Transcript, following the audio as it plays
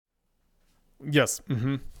Yes.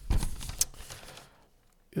 Mm-hmm.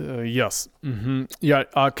 Yes. Mm-hmm. Yeah.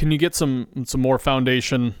 Can you get some more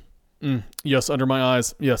foundation? Yes, under my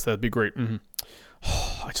eyes. Yes, that'd be great. Mm-hmm.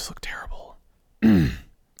 Oh, I just look terrible.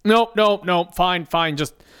 No. Fine.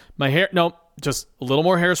 Just my hair. No, just a little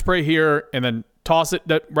more hairspray here, and then toss it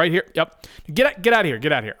right here. Yep. Get out of here.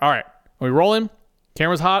 Get out of here. All right. Are we rolling?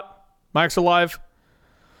 Camera's hot. Mics are live.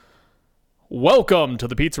 Welcome to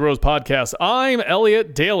the Pizza Rose Podcast. I'm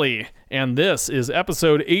Elliot Daily, and this is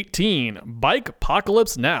episode 18,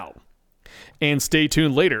 Bike-Pocalypse Now. And stay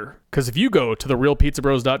tuned later, because if you go to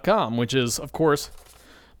therealpizzabros.com, which is, of course,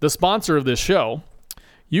 the sponsor of this show,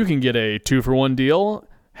 you can get a 2-for-1 deal,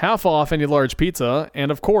 half off any large pizza,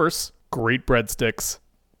 and, of course, great breadsticks.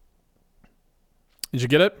 Did you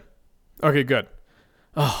get it? Okay, good.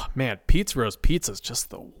 Oh, man, Pizza Rose pizza is just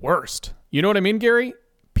the worst. You know what I mean, Gary?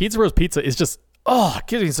 Pizza Rose pizza is just, it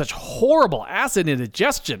gives me such horrible acid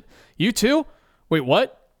indigestion. You too? Wait,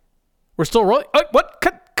 what? We're still rolling? What?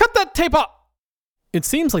 Cut that tape off! It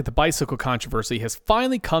seems like the bicycle controversy has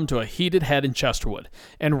finally come to a heated head in Chesterwood,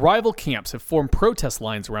 and rival camps have formed protest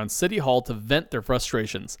lines around City Hall to vent their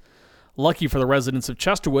frustrations. Lucky for the residents of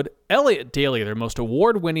Chesterwood, Elliot Daily, their most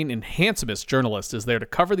award-winning and handsomest journalist, is there to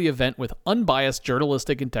cover the event with unbiased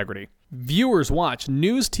journalistic integrity. Viewers watch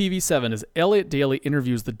News TV 7 as Elliot Daily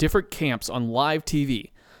interviews the different camps on live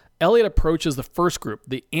TV. Elliot approaches the first group,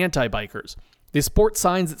 the anti-bikers. They sport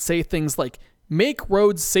signs that say things like, "Make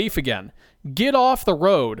roads safe again," "Get off the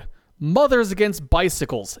road," "Mothers against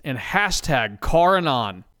bicycles," and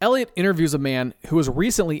 #CarAnon. Elliot interviews a man who was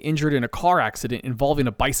recently injured in a car accident involving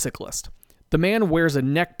a bicyclist. The man wears a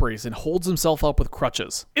neck brace and holds himself up with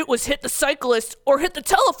crutches. "It was hit the cyclist or hit the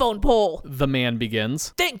telephone pole," the man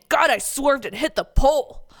begins. "Thank God I swerved and hit the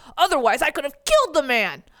pole. Otherwise, I could have killed the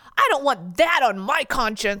man. I don't want that on my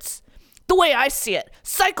conscience. The way I see it,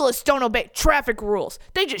 cyclists don't obey traffic rules.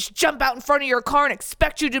 They just jump out in front of your car and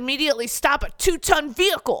expect you to immediately stop a 2-ton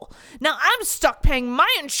vehicle. Now I'm stuck paying my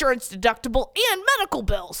insurance deductible and medical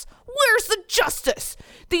bills. Where's the justice?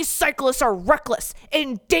 These cyclists are reckless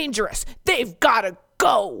and dangerous. They've got to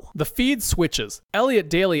go." The feed switches. Elliot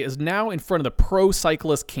Daily is now in front of the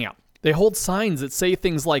pro-cyclist camp. They hold signs that say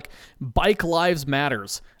things like, "Bike Lives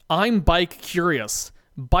Matters," "I'm Bike Curious,"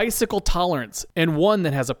 "Bicycle Tolerance," and one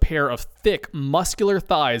that has a pair of thick, muscular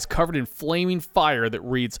thighs covered in flaming fire that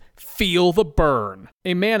reads, "Feel the burn."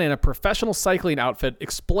 A man in a professional cycling outfit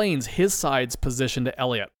explains his side's position to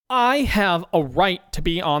Elliot. "I have a right to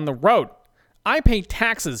be on the road. I pay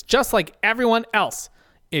taxes just like everyone else.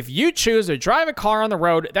 If you choose to drive a car on the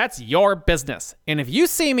road, that's your business. And if you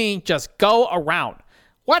see me, just go around.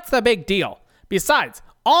 What's the big deal? Besides,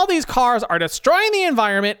 all these cars are destroying the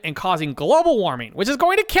environment and causing global warming, which is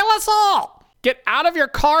going to kill us all. Get out of your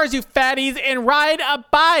cars, you fatties, and ride a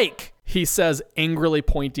bike," he says, angrily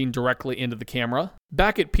pointing directly into the camera.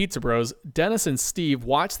 Back at Pizza Bros, Dennis and Steve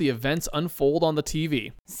watch the events unfold on the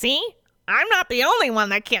TV. "See? I'm not the only one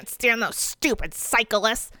that can't stand those stupid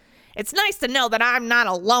cyclists. It's nice to know that I'm not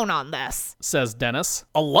alone on this," says Dennis.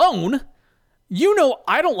 "Alone? You know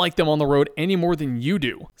I don't like them on the road any more than you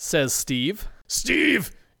do," says Steve.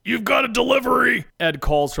 "Steve, you've got a delivery," Ed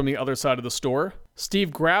calls from the other side of the store.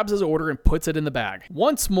 Steve grabs his order and puts it in the bag.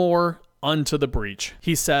 "Once more, unto the breach,"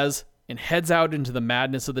 he says, and heads out into the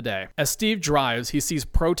madness of the day. As Steve drives, he sees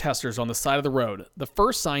protesters on the side of the road. The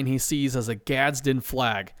first sign he sees is a Gadsden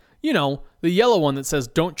flag. You know, the yellow one that says,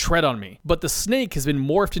 "Don't tread on me." But the snake has been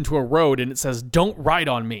morphed into a road and it says, "Don't ride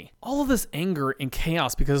on me." All of this anger and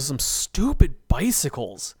chaos because of some stupid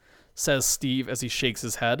bicycles, says Steve as he shakes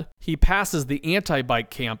his head. He passes the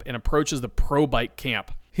anti-bike camp and approaches the pro-bike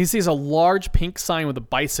camp. He sees a large pink sign with a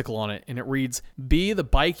bicycle on it, and it reads, "Be the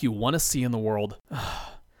bike you want to see in the world."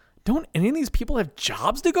 Don't any of these people have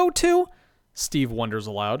jobs to go to? Steve wonders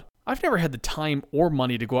aloud. I've never had the time or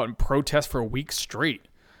money to go out and protest for a week straight.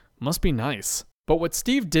 Must be nice. But what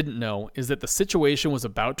Steve didn't know is that the situation was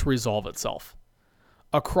about to resolve itself.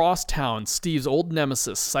 Across town, Steve's old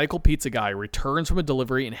nemesis, Cycle Pizza Guy, returns from a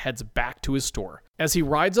delivery and heads back to his store. As he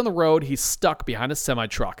rides on the road, he's stuck behind a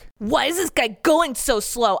semi-truck. "Why is this guy going so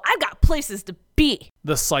slow? I've got places to be,"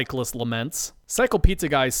 the cyclist laments. Cycle Pizza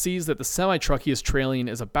Guy sees that the semi-truck he is trailing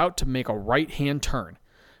is about to make a right-hand turn.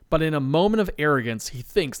 But in a moment of arrogance, he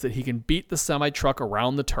thinks that he can beat the semi-truck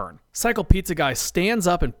around the turn. Cycle Pizza Guy stands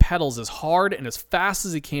up and pedals as hard and as fast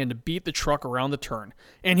as he can to beat the truck around the turn.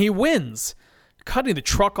 And he wins, cutting the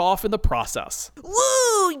truck off in the process.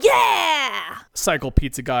 "Woo, yeah!" Cycle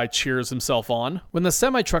Pizza Guy cheers himself on. When the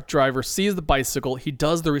semi-truck driver sees the bicycle, he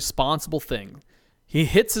does the responsible thing. He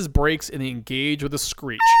hits his brakes and they engage with a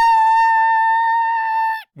screech.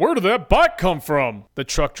 Where did that bike come from? The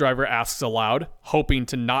truck driver asks aloud, hoping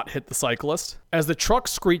to not hit the cyclist. As the truck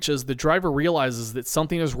screeches, the driver realizes that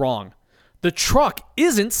something is wrong. The truck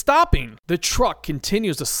isn't stopping. The truck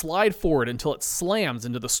continues to slide forward until it slams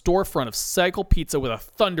into the storefront of Cycle Pizza with a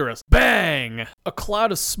thunderous bang. A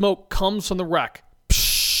cloud of smoke comes from the wreck.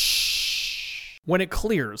 Psh! When it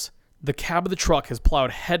clears, the cab of the truck has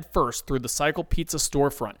plowed headfirst through the Cycle Pizza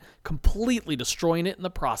storefront, completely destroying it in the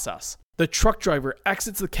process. The truck driver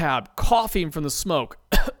exits the cab, coughing from the smoke,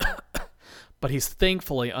 but he's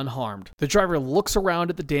thankfully unharmed. The driver looks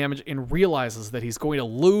around at the damage and realizes that he's going to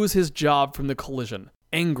lose his job from the collision.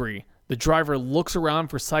 Angry, the driver looks around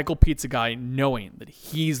for Cycle Pizza Guy, knowing that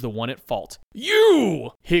he's the one at fault.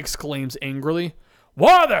 "You!" he exclaims angrily.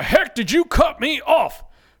 "Why the heck did you cut me off?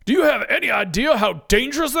 Do you have any idea how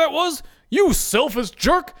dangerous that was? You selfish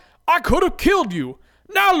jerk! I could have killed you!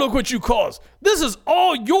 Now look what you caused! This is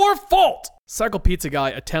all your fault!" Cycle Pizza Guy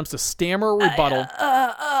attempts to stammer a rebuttal,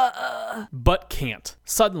 but can't.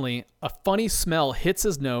 Suddenly, a funny smell hits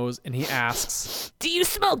his nose and he asks, "Do you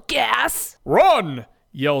smell gas?" "Run!"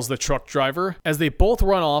 yells the truck driver. As they both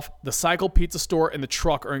run off, the Cycle Pizza store and the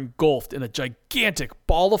truck are engulfed in a gigantic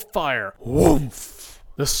ball of fire. Woof!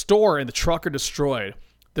 The store and the truck are destroyed.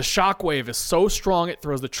 The shockwave is so strong it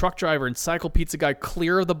throws the truck driver and Cycle Pizza Guy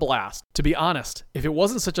clear of the blast. To be honest, if it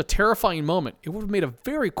wasn't such a terrifying moment, it would have made a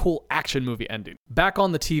very cool action movie ending. Back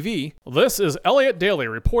on the TV, this is Elliot Daily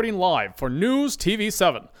reporting live for News TV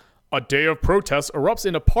 7. A day of protests erupts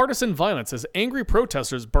into partisan violence as angry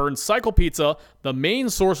protesters burn Cycle Pizza, the main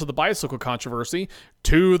source of the bicycle controversy,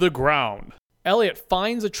 to the ground. Elliot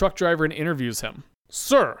finds the truck driver and interviews him.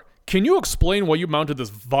 "Sir, can you explain why you mounted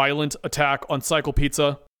this violent attack on Cycle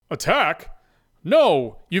Pizza?" "Attack?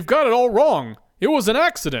 No, you've got it all wrong. It was an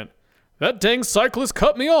accident. That dang cyclist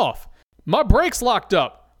cut me off. My brakes locked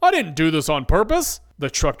up. I didn't do this on purpose." The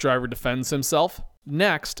truck driver defends himself.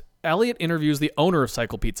 Next, Elliot interviews the owner of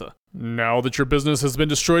Cycle Pizza. "Now that your business has been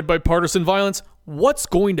destroyed by partisan violence, what's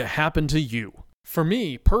going to happen to you?" "For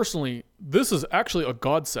me, personally, this is actually a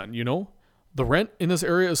godsend, you know? The rent in this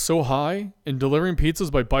area is so high, and delivering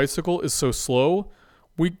pizzas by bicycle is so slow,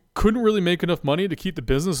 we couldn't really make enough money to keep the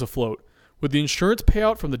business afloat. With the insurance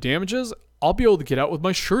payout from the damages, I'll be able to get out with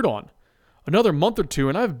my shirt on. Another month or two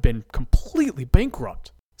and I've been completely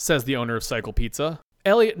bankrupt," says the owner of Cycle Pizza.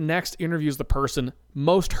 Elliot next interviews the person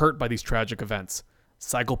most hurt by these tragic events,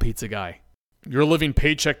 Cycle Pizza Guy. "You're living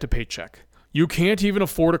paycheck to paycheck. You can't even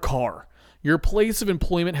afford a car. Your place of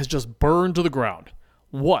employment has just burned to the ground.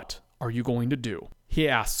 What are you going to do?" he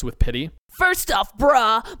asks with pity. "First off,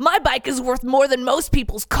 brah, my bike is worth more than most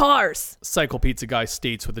people's cars," Cycle Pizza Guy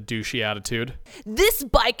states with a douchey attitude. "This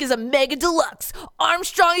bike is a Mega Deluxe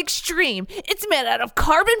Armstrong Extreme. It's made out of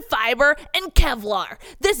carbon fiber and Kevlar.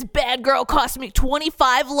 This bad girl cost me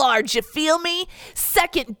 $25 large, you feel me?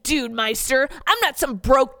 Second, dude, meister, I'm not some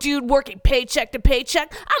broke dude working paycheck to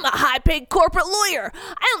paycheck. I'm a high-paid corporate lawyer.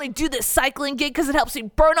 I only do this cycling gig because it helps me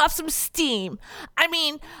burn off some steam. I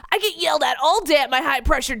mean, I get yelled at all day at my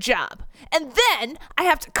high-pressure job. And then I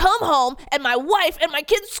have to come home and my wife and my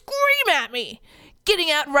kids scream at me.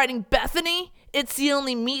 Getting out and riding Bethany, it's the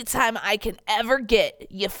only me time I can ever get.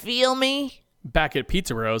 You feel me?" Back at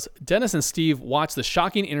Pizza Rose, Dennis and Steve watch the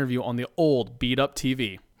shocking interview on the old beat-up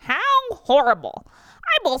TV. "How horrible.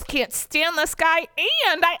 I both can't stand this guy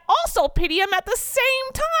and I also pity him at the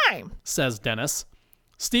same time," says Dennis.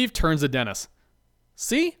 Steve turns to Dennis.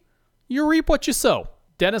 "See? You reap what you sow."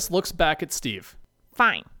 Dennis looks back at Steve.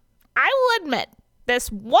 "Fine. I will admit, this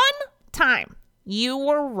one time, you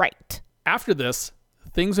were right." After this,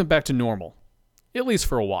 things went back to normal, at least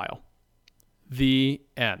for a while. The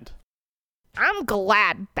end. I'm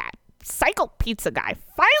glad that Cycle Pizza Guy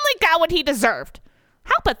finally got what he deserved.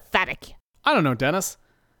 How pathetic. I don't know, Dennis.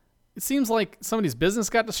 It seems like somebody's business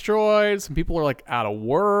got destroyed. Some people are like out of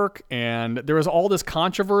work, and there was all this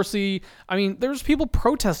controversy. I mean, there's people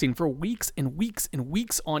protesting for weeks and weeks and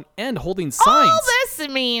weeks on end, holding signs. All this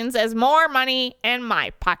means is more money in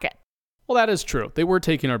my pocket. Well, that is true. They were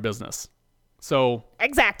taking our business. So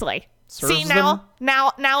exactly. See, them.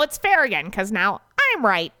 now it's fair again, because now I'm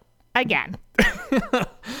right again.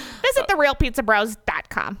 Visit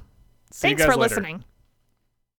therealpizzabros.com. Thanks for listening.